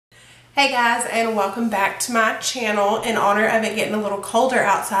Hey guys, and welcome back to my channel. In honor of it getting a little colder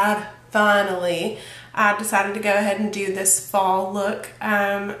outside, finally, I decided to go ahead and do this fall look.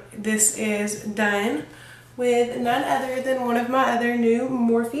 This is done with none other than one of my other new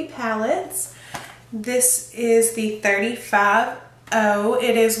Morphe palettes. This is the 35O.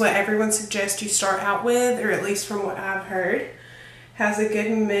 It is what everyone suggests you start out with, or at least from what I've heard. Has a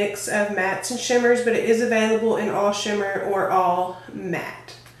good mix of mattes and shimmers, but it is available in all shimmer or all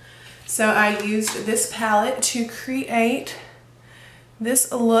matte. So I used this palette to create this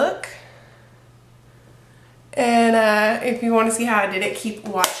look. And if you want to see how I did it, keep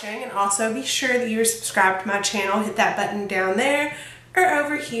watching. And also be sure that you're subscribed to my channel. Hit that button down there or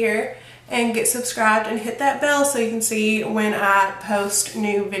over here and get subscribed and hit that bell so you can see when I post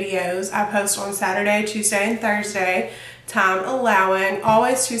new videos. I post on Saturday, Tuesday, and Thursday, time allowing.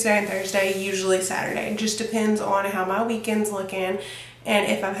 Always Tuesday and Thursday, usually Saturday. It just depends on how my weekend's looking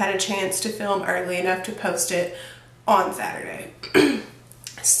and if I've had a chance to film early enough to post it on Saturday.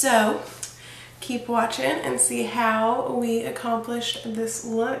 So keep watching and see how we accomplished this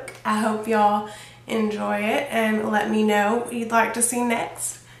look. I hope y'all enjoy it and let me know what you'd like to see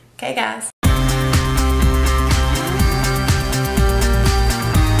next. Okay guys.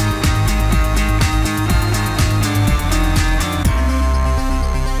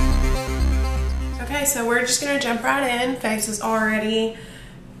 So we're just going to jump right in. Face is already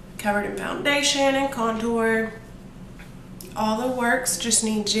covered in foundation and contour. All the works, just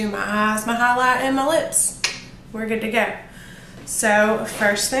need to do my eyes, my highlight, and my lips. We're good to go. So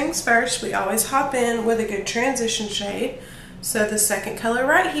first things first, we always hop in with a good transition shade. So the second color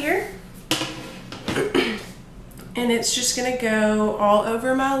right here. And it's just going to go all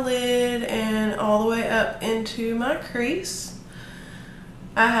over my lid and all the way up into my crease.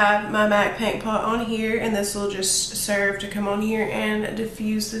 I have my MAC paint pot on here, and this will just serve to come on here and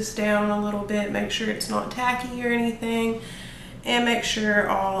diffuse this down a little bit, make sure it's not tacky or anything, and make sure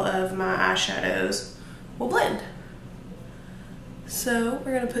all of my eyeshadows will blend. So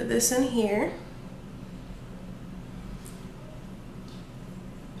we're going to put this in here.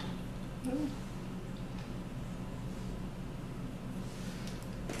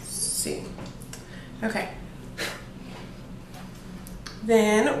 Let's see. Okay.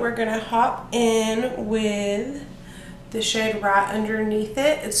 Then we're going to hop in with the shade right underneath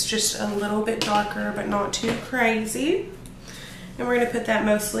it. It's just a little bit darker, but not too crazy. And we're going to put that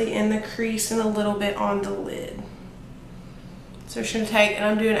mostly in the crease and a little bit on the lid. So it's going to take, and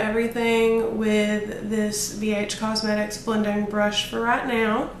I'm doing everything with this VH Cosmetics blending brush for right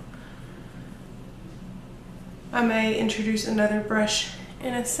now. I may introduce another brush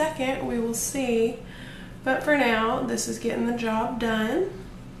in a second, we will see. But for now, this is getting the job done.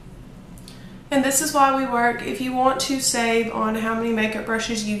 And this is why we work. If you want to save on how many makeup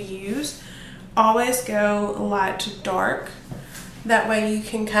brushes you use, always go light to dark. That way you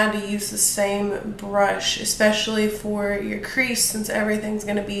can kind of use the same brush, especially for your crease, since everything's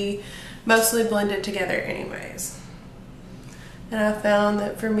going to be mostly blended together anyways. And I found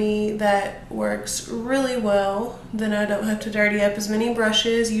that for me that works really well. Then I don't have to dirty up as many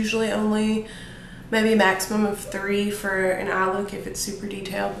brushes, usually only maybe a maximum of 3 for an eye look if it's super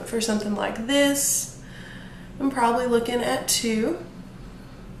detailed, but for something like this, I'm probably looking at 2.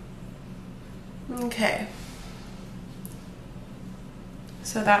 Okay.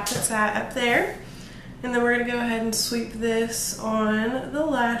 So that puts that up there. And then we're going to go ahead and sweep this on the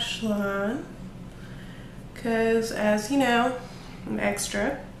lash line, because as you know, I'm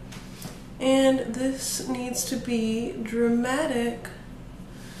extra. And this needs to be dramatic.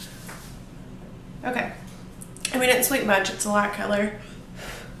 Okay, and we didn't sweep much, it's a light color,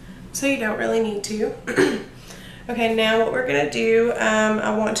 so you don't really need to. Okay, now what we're going to do,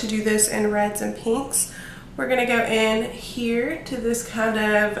 I want to do this in reds and pinks. We're going to go in here to this kind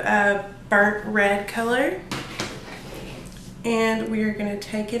of burnt red color, and we are going to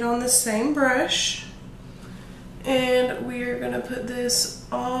take it on the same brush, and we are going to put this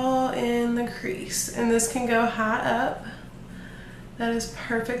all in the crease, and this can go high up. That is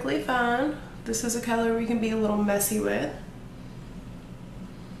perfectly fine. This is a color we can be a little messy with.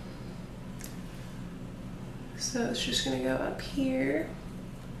 So it's just going to go up here.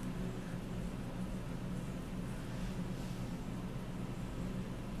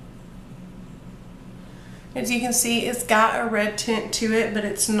 As you can see, it's got a red tint to it, but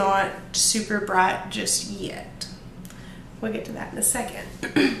it's not super bright just yet. We'll get to that in a second.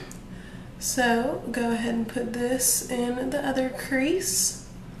 So go ahead and put this in the other crease.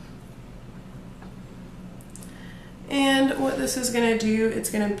 And what this is going to do, it's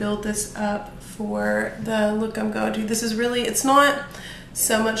going to build this up for the look I'm going to. This is really, it's not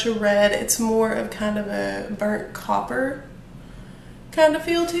so much a red. It's more of kind of a burnt copper kind of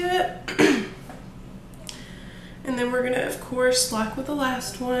feel to it. And then we're gonna, of course, like with the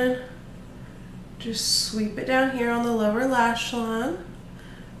last one, just sweep it down here on the lower lash line.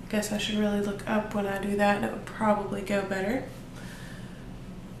 I guess I should really look up when I do that, and it would probably go better.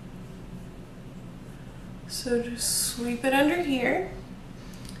 So just sweep it under here.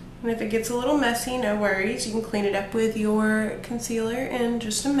 And if it gets a little messy, no worries. You can clean it up with your concealer in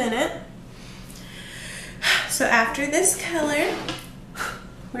just a minute. So after this color,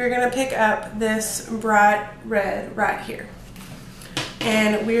 we're gonna pick up this bright red right here.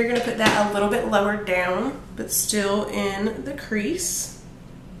 And we're gonna put that a little bit lower down, but still in the crease.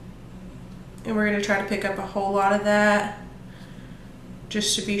 And we're gonna try to pick up a whole lot of that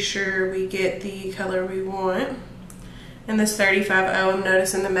just to be sure we get the color we want. And this 35O, I'm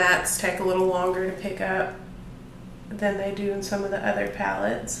noticing the mattes take a little longer to pick up than they do in some of the other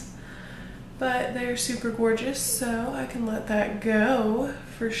palettes. But they're super gorgeous, so I can let that go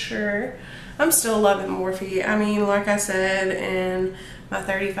for sure. I'm still loving Morphe. I mean, like I said in my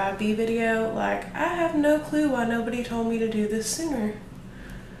 35B video, like, I have no clue why nobody told me to do this sooner.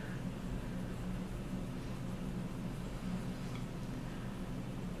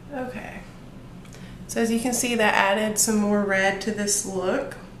 Okay. So as you can see, that added some more red to this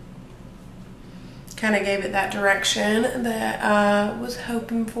look. Kind of gave it that direction that I was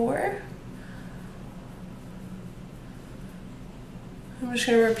hoping for. I'm just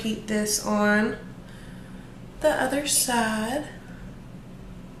going to repeat this on the other side.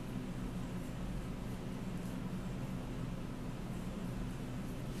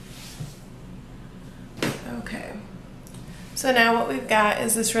 Okay. So now what we've got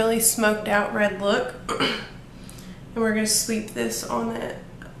is this really smoked out red look. And we're going to sweep this on the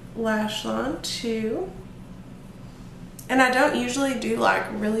lash line too. And I don't usually do like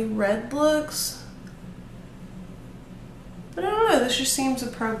really red looks, but I don't know, this just seems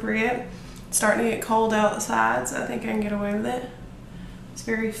appropriate. It's starting to get cold outside, so I think I can get away with it. It's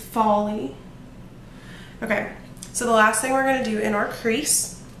very fall-y. Okay, so the last thing we're going to do in our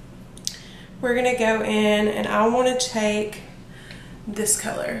crease, we're going to go in and I want to take this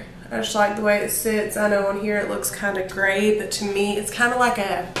color. I just like the way it sits. I know on here it looks kind of gray, but to me it's kind of like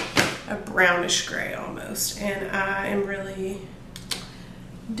a brownish gray almost, and I am really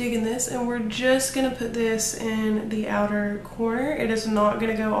digging this. And we're just gonna put this in the outer corner. It is not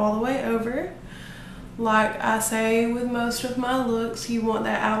gonna go all the way over. Like I say with most of my looks, you want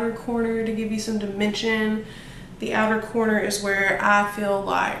that outer corner to give you some dimension. The outer corner is where I feel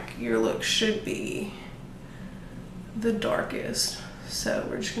like your look should be the darkest. So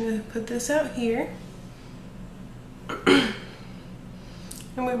we're just gonna put this out here.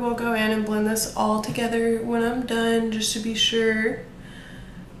 And we will go in and blend this all together when I'm done, just to be sure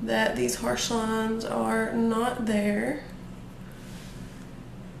that these harsh lines are not there.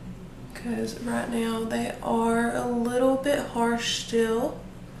 Because right now they are a little bit harsh still.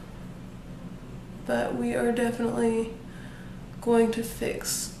 But we are definitely going to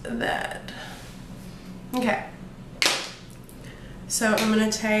fix that. Okay. So I'm going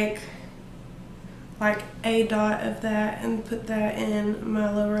to take like a dot of that and put that in my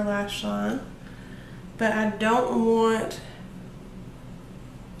lower lash line. But I don't want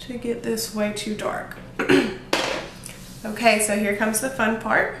to get this way too dark. Okay, so here comes the fun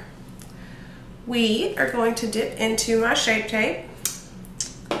part. We are going to dip into my Shape Tape.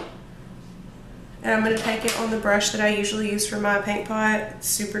 And I'm going to take it on the brush that I usually use for my paint pot. It's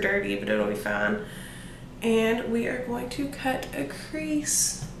super dirty, but it'll be fine. And we are going to cut a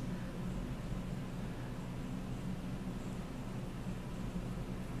crease.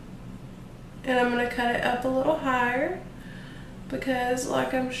 And I'm going to cut it up a little higher because,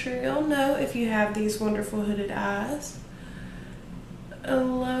 like I'm sure you'll know if you have these wonderful hooded eyes, a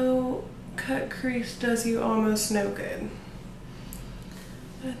low cut crease does you almost no good.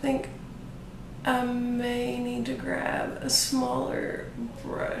 I think I may need to grab a smaller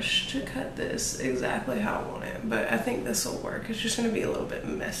brush to cut this exactly how I want it, but I think this will work. It's just going to be a little bit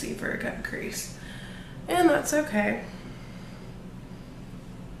messy for a cut crease, and that's okay.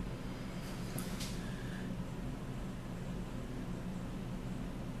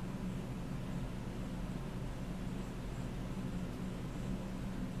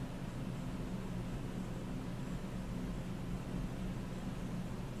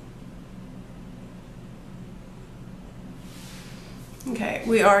 Okay,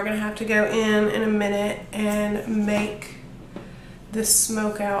 we are going to have to go in a minute and make this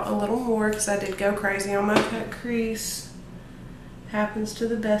smoke out a little more because I did go crazy on my cut crease. Happens to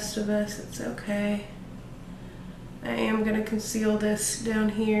the best of us, it's okay. I am going to conceal this down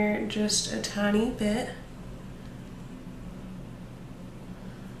here just a tiny bit,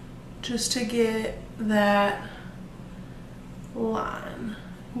 just to get that line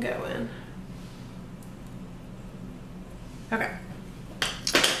going. Okay,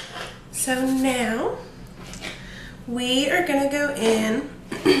 so now we are going to go in,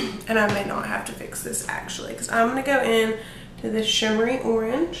 and I may not have to fix this actually, because I'm going to go in to this shimmery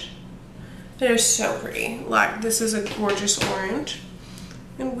orange. It is so pretty. Like, this is a gorgeous orange.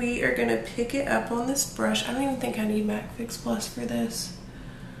 And we are going to pick it up on this brush. I don't even think I need MAC Fix Plus for this.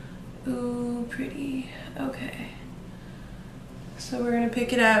 Ooh, pretty. Okay. So we're going to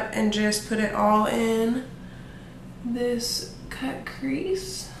pick it up and just put it all in this cut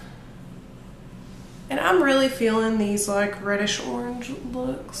crease. And I'm really feeling these like reddish orange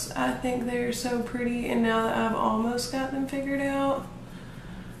looks. I think they're so pretty, and now that I've almost got them figured out,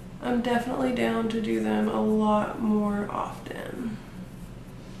 I'm definitely down to do them a lot more often.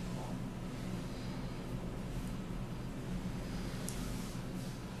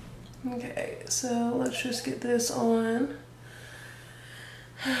 Okay, so let's just get this on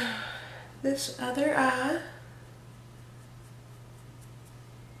this other eye.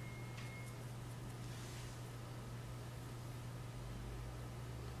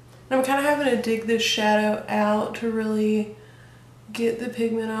 I'm kind of having to dig this shadow out to really get the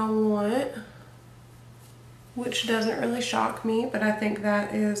pigment I want, which doesn't really shock me, but I think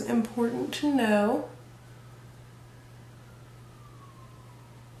that is important to know.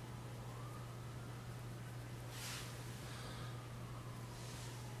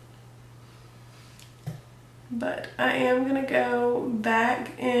 But I am going to go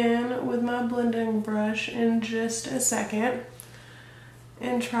back in with my blending brush in just a second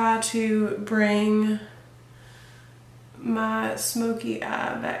and try to bring my smoky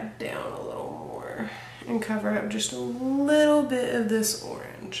eye back down a little more and cover up just a little bit of this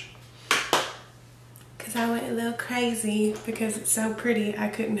orange, because I went a little crazy because it's so pretty I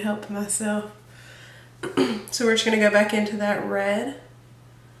couldn't help myself. So we're just going to go back into that red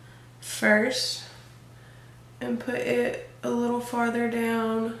first and put it a little farther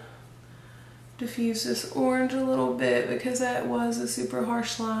down, diffuse this orange a little bit because that was a super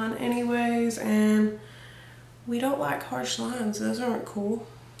harsh line anyways, and we don't like harsh lines. Those aren't cool.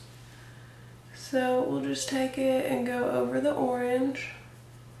 So we'll just take it and go over the orange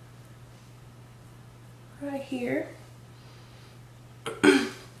right here.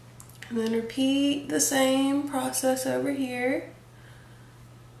 And then repeat the same process over here.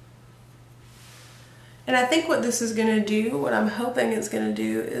 And I think what this is going to do, what I'm hoping it's going to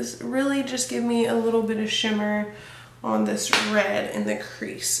do, is really just give me a little bit of shimmer on this red in the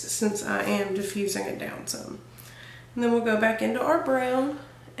crease, since I am diffusing it down some. And then we'll go back into our brown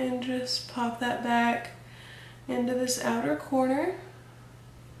and just pop that back into this outer corner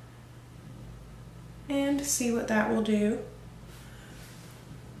and see what that will do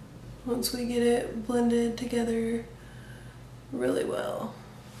once we get it blended together really well.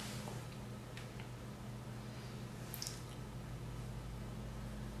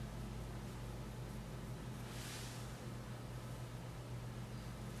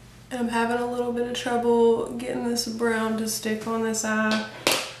 I'm having a little bit of trouble getting this brown to stick on this eye,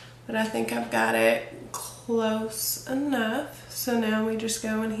 but I think I've got it close enough. So now we just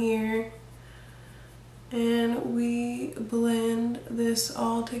go in here and we blend this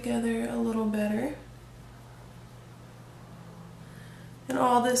all together a little better. And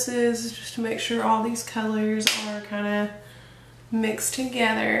all this is just to make sure all these colors are kind of mixed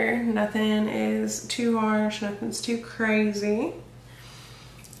together. Nothing is too harsh, nothing's too crazy.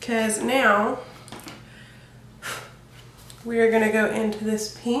 Because now we are going to go into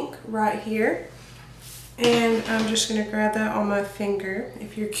this pink right here, and I'm just going to grab that on my finger.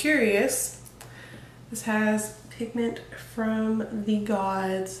 If you're curious, this has pigment from the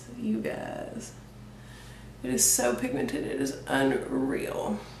gods, you guys. It is so pigmented, it is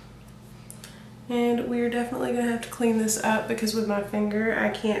unreal. And we're definitely going to have to clean this up, because with my finger I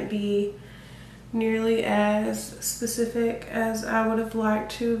can't be nearly as specific as I would have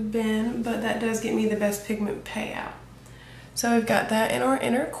liked to have been, but that does get me the best pigment payout. So we've got that in our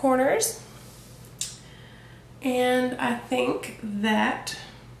inner corners, and I think that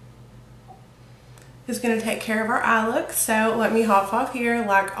is going to take care of our eye look. So let me hop off here.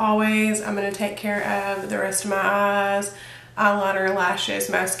 Like always, I'm going to take care of the rest of my eyes, eyeliner, lashes,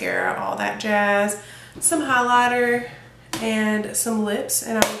 mascara, all that jazz, some highlighter, and some lips,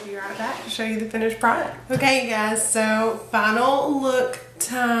 and I will be right back to show you the finished product. Okay, you guys, so final look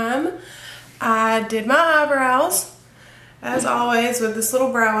time. I did my eyebrows, as always, with this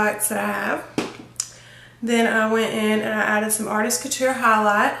little brow wax that I have. Then I went in and I added some Artist Couture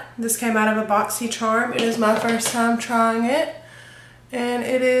highlight. This came out of a Boxy Charm. It is my first time trying it. And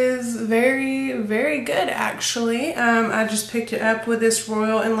it is very, very good actually. I just picked it up with this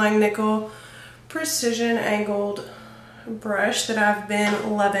Royal and Langnickel precision angled brush that I've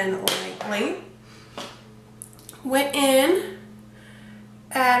been loving lately. Went in,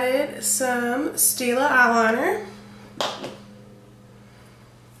 added some Stila eyeliner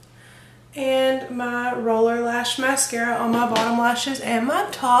and my Rollerlash mascara on my bottom lashes and my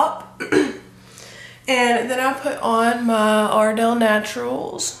top. And then I put on my Ardell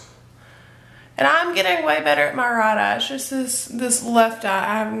Naturals. And I'm getting way better at my right eye. It's just this left eye.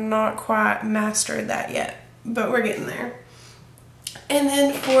 I have not quite mastered that yet, but we're getting there. And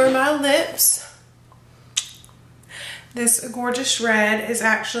then for my lips, this gorgeous red is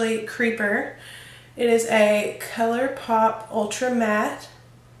actually Creeper. It is a Colourpop Ultra Matte.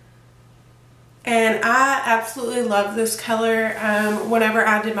 And I absolutely love this color. Whenever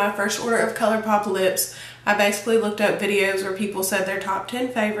I did my first order of Colourpop lips, I basically looked up videos where people said their top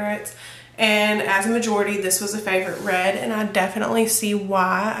 10 favorites. And as a majority, this was a favorite red. And I definitely see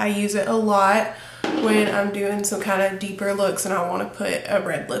why. I use it a lot when I'm doing some kind of deeper looks and I want to put a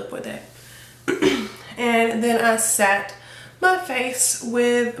red lip with it. And then I set my face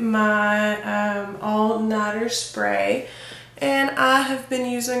with my All Nighter spray. And I have been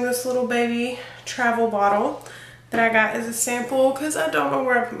using this little baby travel bottle that I got as a sample because I don't know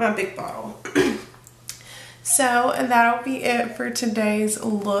where I put my big bottle. So that'll be it for today's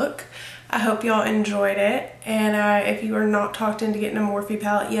look. I hope y'all enjoyed it. And if you are not talked into getting a Morphe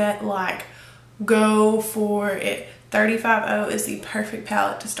palette yet, like, go for it. 35O is the perfect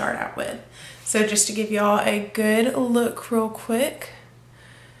palette to start out with. So just to give y'all a good look real quick,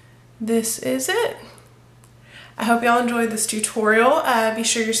 this is it. I hope y'all enjoyed this tutorial. Be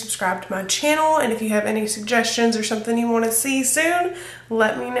sure you're subscribed to my channel, and if you have any suggestions or something you want to see soon,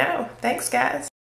 let me know. Thanks, guys.